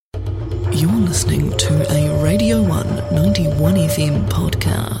You're listening to a Radio 1 91 FM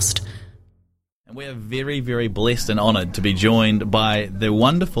podcast. And we are very, very blessed and honoured to be joined by the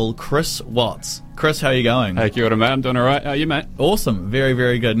wonderful Chris Watts. Chris, how are you going? Hey, kia ora, mate. I'm doing all right. How are you, mate? Awesome. Very,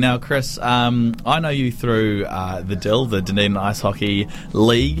 very good. Now, Chris, I know you through the DIL, the Dunedin Ice Hockey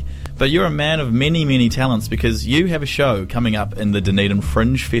League, but you're a man of many, many talents because you have a show coming up in the Dunedin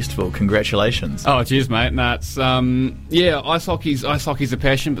Fringe Festival. Congratulations. Oh, cheers, mate. No, it's ice hockey's a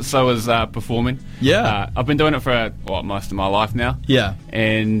passion, but so is performing. Yeah. I've been doing it for most of my life now. Yeah.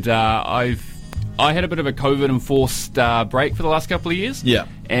 And I had a bit of a COVID-enforced break for the last couple of years. Yeah.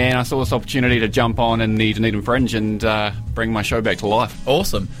 And I saw this opportunity to jump on in the Dunedin Fringe and bring my show back to life.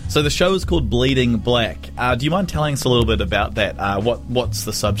 Awesome. So the show is called Bleeding Black. Do you mind telling us a little bit about that? What's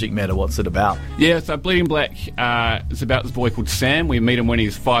the subject matter? What's it about? Yeah, so Bleeding Black is about this boy called Sam. We meet him when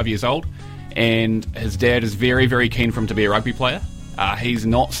he's 5 years old, and his dad is very, very keen for him to be a rugby player. He's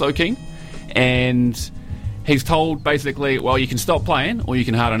not so keen, and he's told basically, well, you can stop playing or you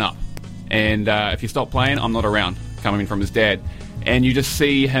can harden up. And if you stop playing, I'm not around, coming from his dad. And you just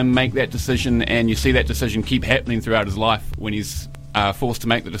see him make that decision, and you see that decision keep happening throughout his life when he's forced to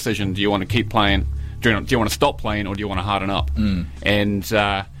make the decision, do you want to keep playing, do you want to stop playing, or do you want to harden up? And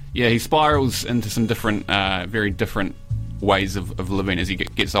he spirals into some different, very different ways of living as he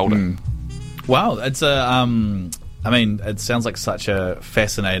gets older. Wow, it's it sounds like such a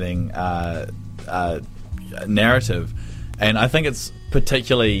fascinating narrative, and I think it's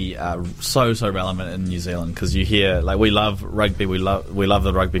particularly so relevant in New Zealand because you hear, like, we love rugby, we love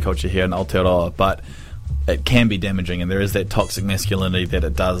the rugby culture here in Aotearoa, but it can be damaging, and there is that toxic masculinity that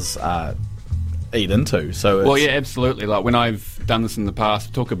it does eat into. So yeah, absolutely. Like, when I've done this in the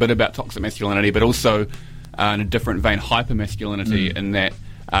past, talk a bit about toxic masculinity, but also in a different vein, hyper masculinity, in that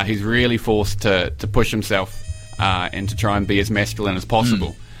he's really forced to push himself and to try and be as masculine as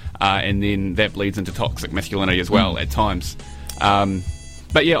possible, and then that bleeds into toxic masculinity as well at times.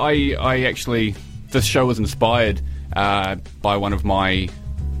 But yeah, I actually, this show was inspired by one of my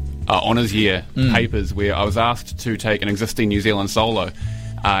honours year papers where I was asked to take an existing New Zealand solo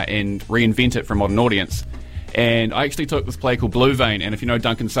and reinvent it for a modern audience. And I actually took this play called Blue Vein, and if you know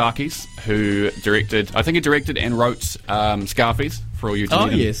Duncan Sarkis, who directed and wrote Scarface, for all you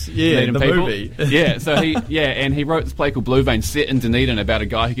Dunedin the people. movie. He wrote this play called Blue Vein, set in Dunedin, about a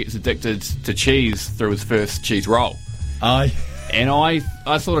guy who gets addicted to cheese through his first cheese roll. And I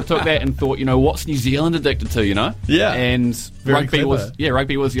sort of took that and thought, what's New Zealand addicted to, Yeah. And Very rugby clever.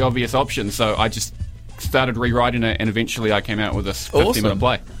 rugby was the obvious option, so I just started rewriting it, and eventually I came out with this 50-minute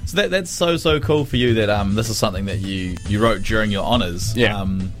play. So that's so cool for you that this is something that you wrote during your honours. Yeah.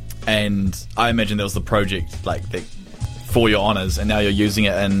 And I imagine there was the project for your honours, and now you're using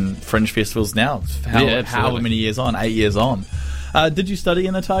it in fringe festivals now. How many years on? 8 years on. Did you study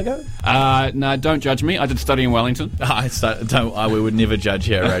in Otago? No, don't judge me. I did study in Wellington. We would never judge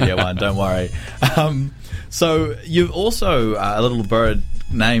here at Radio 1, don't worry. So you've also, a little bird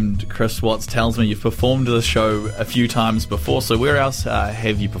named Chris Watts tells me you've performed the show a few times before, so where else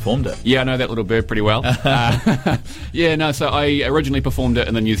have you performed it? Yeah, I know that little bird pretty well. So I originally performed it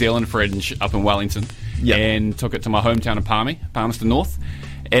in the New Zealand Fringe up in Wellington, and took it to my hometown of Palmerston North.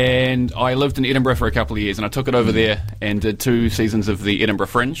 And I lived in Edinburgh for a couple of years, and I took it over there and did 2 seasons of the Edinburgh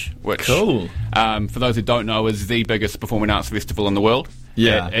Fringe, which, cool. For those who don't know, is the biggest performing arts festival in the world.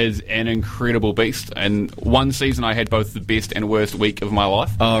 Yeah. It is an incredible beast. And one season I had both the best and worst week of my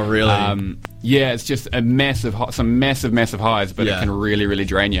life. Oh, really? It's just some massive highs, but it can really, really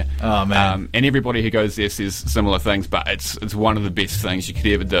drain you. Oh, man. And everybody who goes there says similar things, but it's one of the best things you could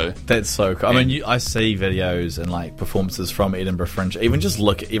ever do. That's so cool. I see videos and performances from Edinburgh Fringe. Even just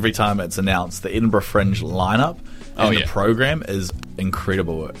look, every time it's announced, the Edinburgh Fringe lineup and the program is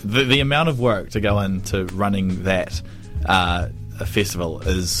incredible. The amount of work to go into running that a festival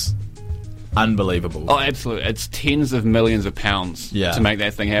is unbelievable. Oh, absolutely. It's tens of millions of pounds to make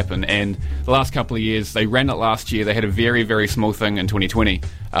that thing happen. And the last couple of years, they ran it last year. They had a very, very small thing in 2020,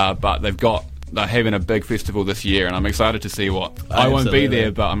 but they're having a big festival this year, and I'm excited to see what. I won't be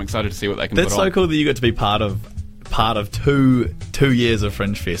there, but I'm excited to see what they can put on. That's so cool that you got to be part of two years of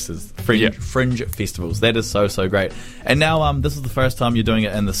fringe festivals. That is so great. And now this is the first time you're doing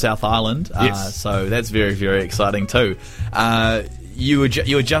it in the South Island. Yes. So that's very, very exciting too. You were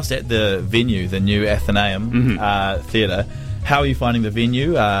just at the venue, the new Athenaeum Theatre. How are you finding the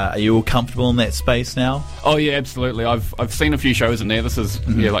venue? Are you all comfortable in that space now? Oh yeah, absolutely. I've seen a few shows in there. This is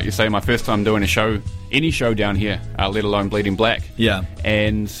like you say, my first time doing any show down here, let alone Bleeding Black. Yeah.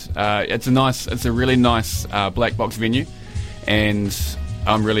 And it's a really nice black box venue, and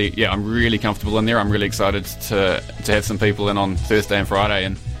I'm really comfortable in there. I'm really excited to have some people in on Thursday and Friday,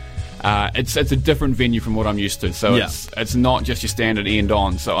 and it's a different venue from what I'm used to. So it's not just your standard end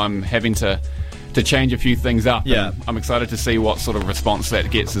on. So I'm having to change a few things up. Yeah. I'm excited to see what sort of response that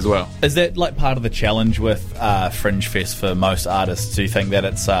gets as well. Is that like part of the challenge with Fringe Fest for most artists? Do you think that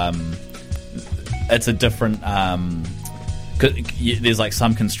it's a different... 'cause there's like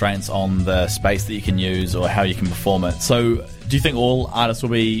some constraints on the space that you can use or how you can perform it. So do you think all artists will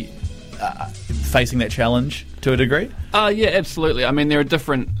be facing that challenge to a degree? Yeah, absolutely. I mean, there are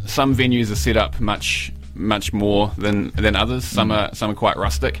some venues are set up much more than others. Some are quite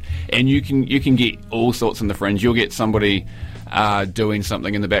rustic, and you can get all sorts in the Fringe. You'll get somebody doing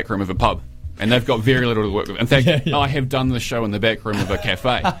something in the back room of a pub, and they've got very little to work with. In fact, I have done the show in the back room of a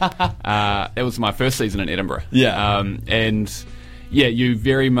cafe. It was my first season in Edinburgh. You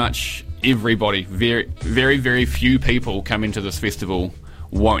very much, everybody, very, very, very few people come into this festival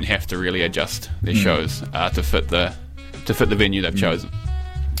won't have to really adjust their shows to fit the venue they've chosen.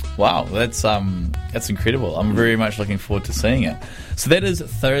 Wow, that's incredible. I'm very much looking forward to seeing it. So that is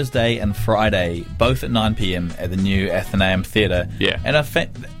Thursday and Friday, both at 9 p.m. at the new Athenaeum Theatre. Yeah. And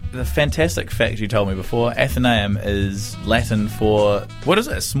the fantastic fact you told me before, Athenaeum is Latin for, what is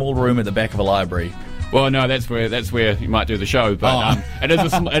it, a small room at the back of a library? Well, no, that's where you might do the show. But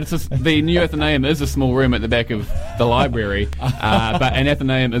the new Athenaeum is a small room at the back of the library. But an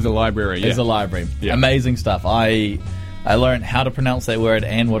Athenaeum is a library. Yeah. Is a library. Yeah. Amazing stuff. I learned how to pronounce that word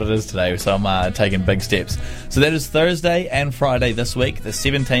and what it is today, so I'm taking big steps. So that is Thursday and Friday this week, the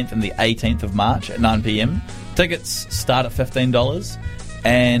 17th and the 18th of March at 9 p.m. Tickets start at $15,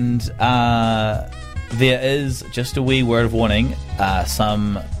 and there is, just a wee word of warning,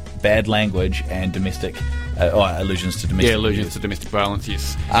 some bad language and domestic allusions to domestic allusions to domestic violence,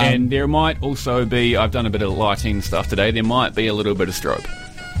 yes. And there might also be, I've done a bit of lighting stuff today, there might be a little bit of strobe.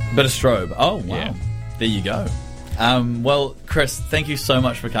 Bit of strobe. Oh, wow. Yeah. There you go. Well, Chris, thank you so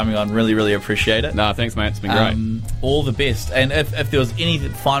much for coming on. Really, really appreciate it. No, thanks, mate. It's been great. All the best. And if there was any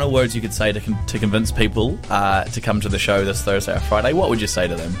final words you could say to convince people to come to the show this Thursday or Friday, what would you say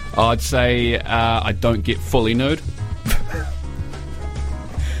to them? I'd say I don't get fully nude.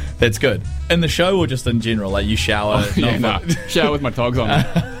 That's good. In the show or just in general? Like you shower? Shower with my togs on.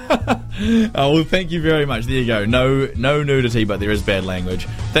 Oh, well, thank you very much. There you go. No nudity, but there is bad language.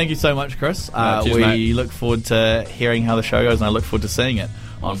 Thank you so much, Chris. Cheers, we mate. look forward to hearing how the show goes, and I look forward to seeing it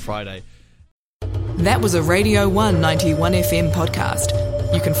on Friday. That was a Radio 1 91 FM podcast.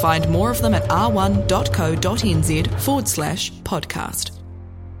 You can find more of them at r1.co.nz/podcast.